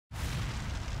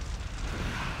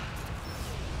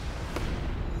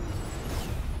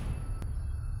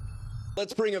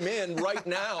Let's bring him in right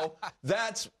now.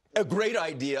 That's a great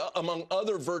idea, among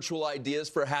other virtual ideas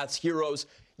for Hath's Heroes.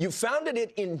 You founded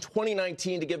it in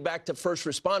 2019 to give back to first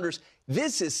responders.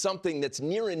 This is something that's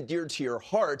near and dear to your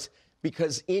heart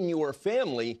because in your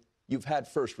family, you've had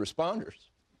first responders.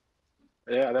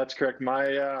 Yeah, that's correct.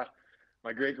 My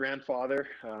great-grandfather,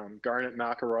 Garnet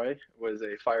Hathaway, was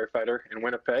a firefighter in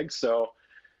Winnipeg. So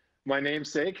my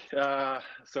namesake.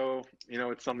 So,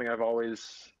 it's something I've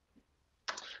always,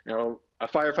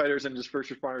 firefighters and just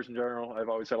first responders in general, I've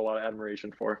always had a lot of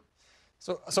admiration for.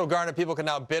 So Garnet, people can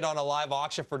now bid on a live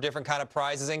auction for different kind of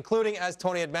prizes, including, as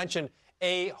Tony had mentioned,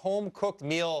 a home-cooked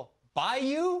meal by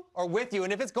you or with you?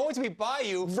 And if it's going to be by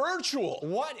you, virtual,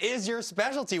 what is your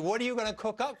specialty? What are you going to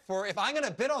cook up for? If I'm going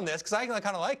to bid on this, because I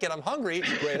kind of like it, I'm hungry,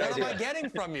 what am I getting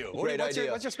from you? What's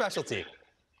your specialty?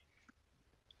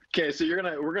 Okay, so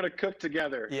we're gonna cook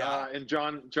together. Yeah. And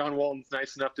John Walton's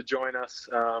nice enough to join us,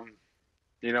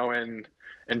 and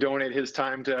donate his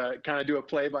time to kind of do a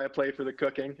play-by-play for the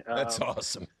cooking. That's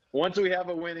awesome. Once we have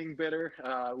a winning bidder,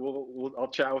 I'll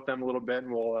chat with them a little bit,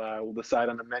 and we'll decide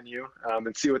on the menu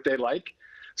and see what they like.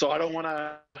 So I don't want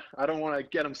to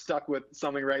get them stuck with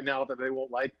something right now that they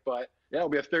won't like. But yeah, it'll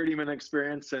be a 30-minute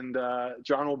experience, and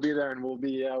John will be there, and we'll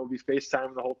be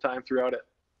FaceTime the whole time throughout it.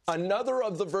 Another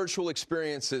of the virtual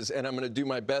experiences, and I'm going to do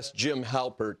my best, Jim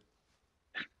Halpert.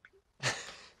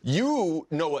 You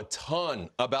know a ton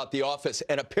about The Office,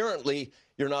 and apparently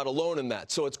you're not alone in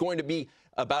that. So it's going to be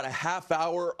about a half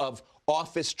hour of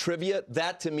Office trivia.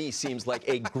 That, to me, seems like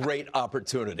a great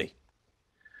opportunity.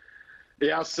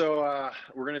 Yeah, so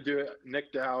we're going to do it.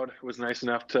 Nick Dowd was nice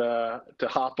enough to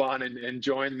hop on and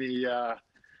join the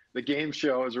game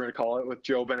show, as we're going to call it, with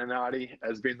Joe Beninati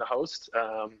as being the host.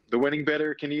 The winning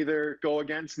bidder can either go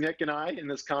against Nick and I in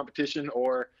this competition,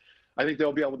 or I think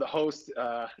they'll be able to host,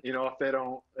 if they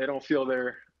don't feel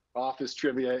their Office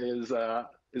trivia is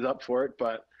up for it.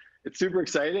 But it's super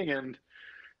exciting, and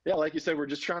yeah, like you said, we're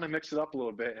just trying to mix it up a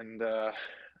little bit. And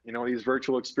these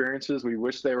virtual experiences, we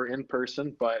wish they were in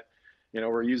person, but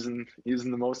we're using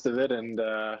the most of it. And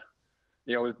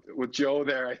with Joe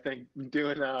there, I think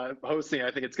doing hosting,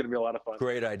 I think it's going to be a lot of fun.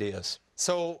 Great ideas.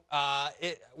 So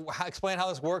explain how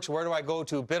this works. Where do I go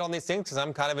to bid on these things? Because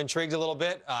I'm kind of intrigued a little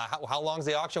bit. How long is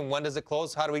the auction? When does it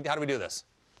close? How do we do this?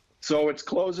 So it's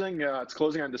closing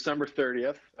on December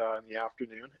 30th in the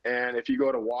afternoon. And if you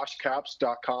go to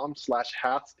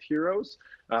washcaps.com/HathsHeroes,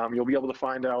 you'll be able to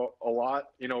find out a lot,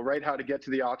 right how to get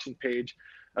to the auction page,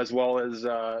 as well as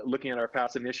looking at our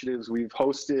past initiatives we've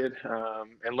hosted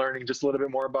and learning just a little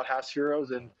bit more about Hath's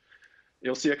Heroes. And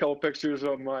you'll see a couple pictures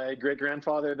of my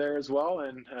great-grandfather there as well,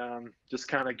 and just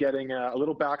kind of getting a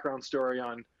little background story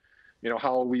on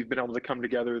how we've been able to come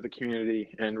together with the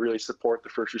community and really support the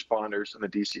first responders in the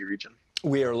DC region.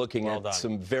 We are looking at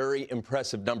some very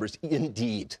impressive numbers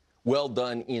indeed. Well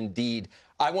done indeed.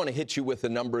 I want to hit you with a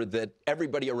number that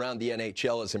everybody around the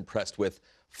NHL is impressed with.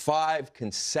 5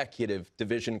 consecutive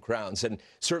division crowns. And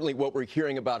certainly what we're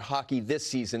hearing about hockey this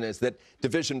season is that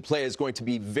division play is going to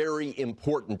be very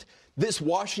important. This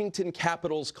Washington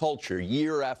Capitals culture,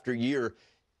 year after year,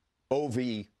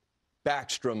 Ovi,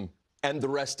 Backstrom, and the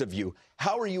rest of you,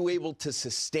 how are you able to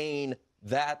sustain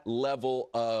that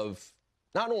level of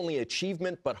not only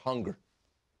achievement, but hunger?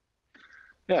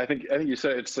 Yeah, I think you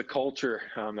said it's the culture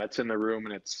that's in the room,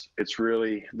 and it's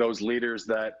really those leaders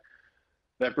that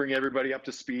bring everybody up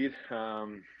to speed.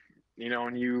 And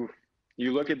you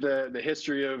look at the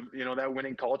history of that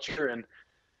winning culture, and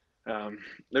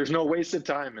there's no wasted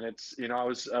time. And it's I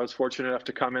was fortunate enough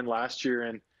to come in last year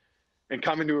and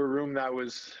come into a room that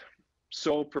was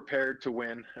so prepared to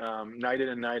win night in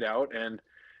and night out, and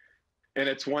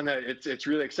it's one that it's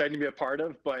really exciting to be a part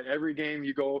of. But every game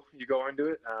you go into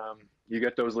it, you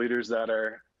get those leaders that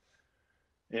are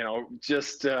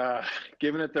just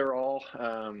giving it their all,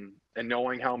 and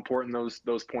knowing how important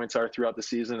those points are throughout the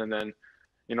season. And then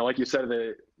like you said,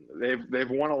 they've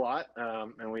won a lot,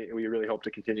 and we really hope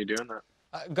to continue doing that.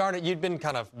 Garnet, you'd been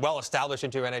kind of well established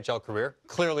into your NHL career,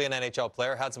 clearly an NHL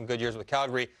player, had some good years with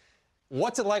Calgary.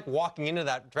 What's it like walking into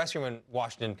that dressing room in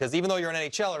Washington? Because even though you're an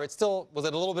NHLer, was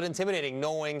it a little bit intimidating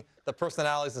knowing the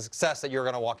personalities and success that you're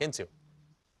going to walk into?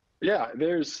 Yeah,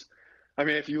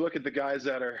 if you look at the guys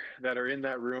that are in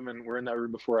that room, and were in that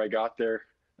room before I got there,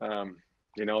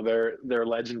 they're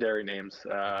legendary names.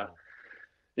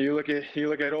 You look at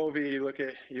Ovi, you look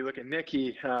at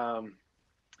Nicky, and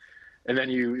then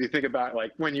you think about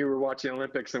like when you were watching the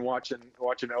Olympics and watching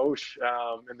Osh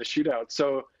in the shootout.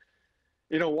 So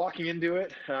walking into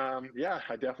it, I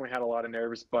definitely had a lot of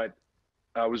nerves, but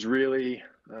I was really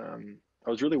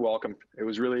welcomed. It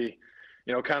was really,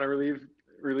 kind of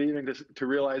relieving to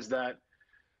realize that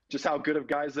just how good of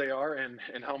guys they are and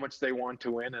how much they want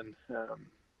to win. And,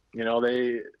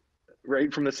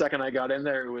 right from the second I got in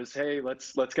there, it was, hey,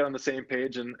 let's get on the same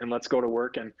page and let's go to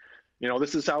work. And,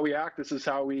 this is how we act. This is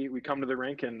how we come to the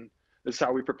rink, and this is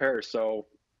how we prepare. So,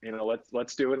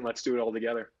 let's do it, and let's do it all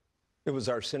together. It was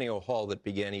Arsenio Hall that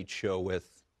began each show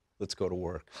with, let's go to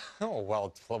work. Oh,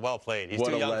 well played. He's What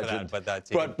too a young legend. for that,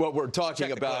 But what we're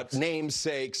talking about,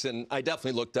 namesakes, and I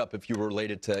definitely looked up if you were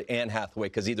related to Anne Hathaway,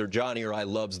 because either Johnny or I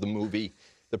loves the movie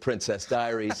The Princess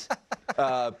Diaries.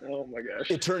 Oh, my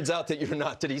gosh. It turns out that you're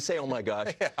not. Did he say, oh, my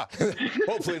gosh? Yeah.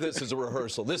 Hopefully this is a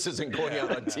rehearsal. This isn't going out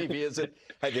on TV, is it?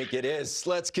 I think it is.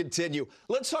 Let's continue.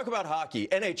 Let's talk about hockey.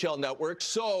 NHL Network.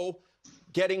 So,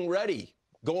 getting ready,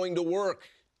 going to work.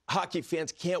 Hockey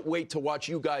fans can't wait to watch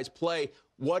you guys play.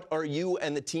 What are you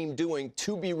and the team doing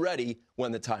to be ready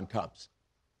when the time comes?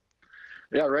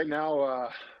 Yeah, right now,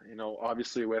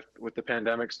 obviously with the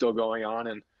pandemic still going on,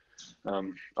 and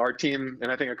our team,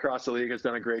 and I think across the league, has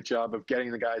done a great job of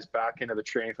getting the guys back into the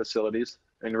training facilities.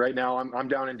 And right now I'm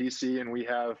down in DC, and we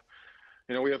have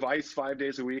ice 5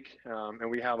 days a week, and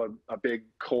we have a big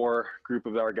core group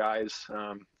of our guys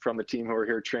from the team who are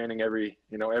here training every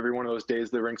one of those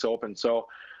days the rink's open. So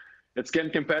it's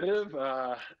getting competitive,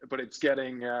 but it's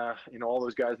getting, all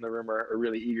those guys in the room are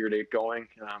really eager to get going,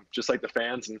 just like the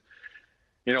fans. And,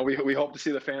 we hope to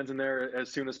see the fans in there as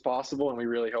soon as possible, and we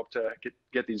really hope to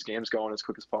get these games going as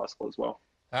quick as possible as well.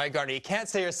 All right, Garnet, you can't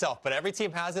say yourself, but every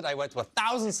team has it. I went to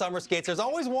 1,000 summer skates. There's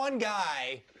always one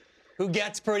guy who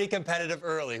gets pretty competitive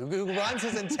early, who runs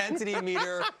his intensity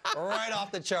meter right off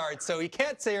the charts. So you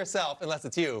can't say yourself unless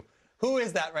it's you. Who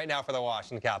is that right now for the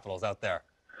Washington Capitals out there?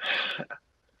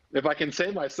 If I can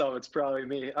say myself, it's probably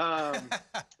me.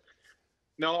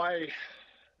 No,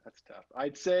 that's tough.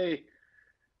 I'd say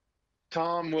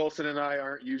Tom Wilson and I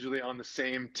aren't usually on the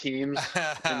same teams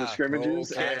in the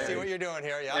scrimmages. Okay, I see what you're doing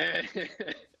here, yeah.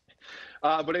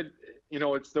 But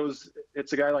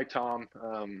it's a guy like Tom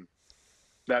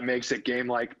that makes it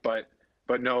game-like, but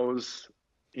knows,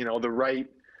 the right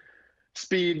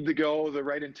speed to go, the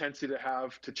right intensity to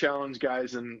have to challenge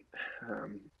guys, and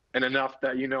enough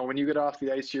that, when you get off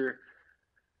the ice, you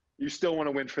still want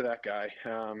to win for that guy.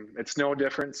 It's no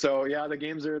different. So yeah,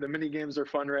 the mini games are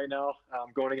fun right now,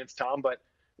 going against Tom. But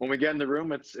when we get in the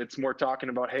room, it's more talking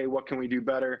about, hey, what can we do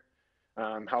better?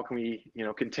 How can we,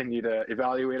 continue to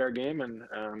evaluate our game and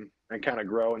kind of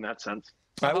grow in that sense.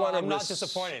 I'm not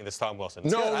disappointing this Tom Wilson.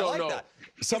 It's good. I like that.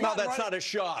 Somehow that's not a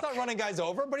shock. He's not running guys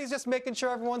over, but he's just making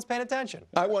sure everyone's paying attention.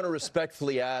 I want to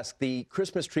respectfully ask, the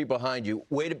Christmas tree behind you,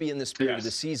 way to be in the spirit of the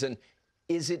season.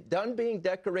 Is it done being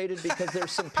decorated? Because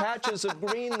there's some patches of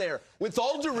green there. With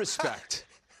all due respect.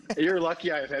 You're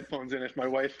lucky I have headphones in. If my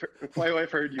wife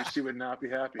heard you, she would not be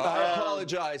happy. I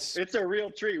apologize. It's a real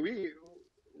tree.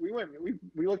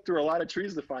 We looked through a lot of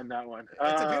trees to find that one.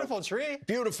 It's a beautiful tree.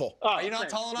 Beautiful. Are you not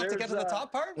tall enough to get to the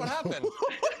top part? What happened?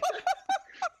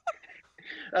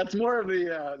 That's more of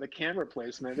the camera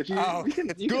placement. If you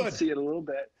can see it a little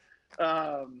bit.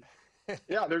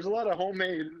 Yeah, there's a lot of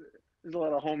homemade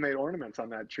ornaments on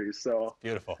that tree. So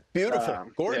beautiful,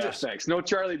 gorgeous. Yeah, thanks. No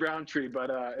Charlie Brown tree, but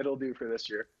it'll do for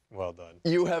this year. Well done.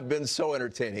 You have been so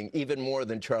entertaining, even more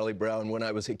than Charlie Brown when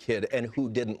I was a kid, and who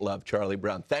didn't love Charlie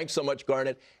Brown? Thanks so much,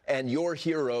 Garnet, and your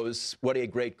heroes. What a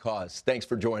great cause. Thanks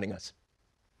for joining us.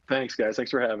 Thanks, guys.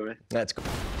 Thanks for having me. That's cool.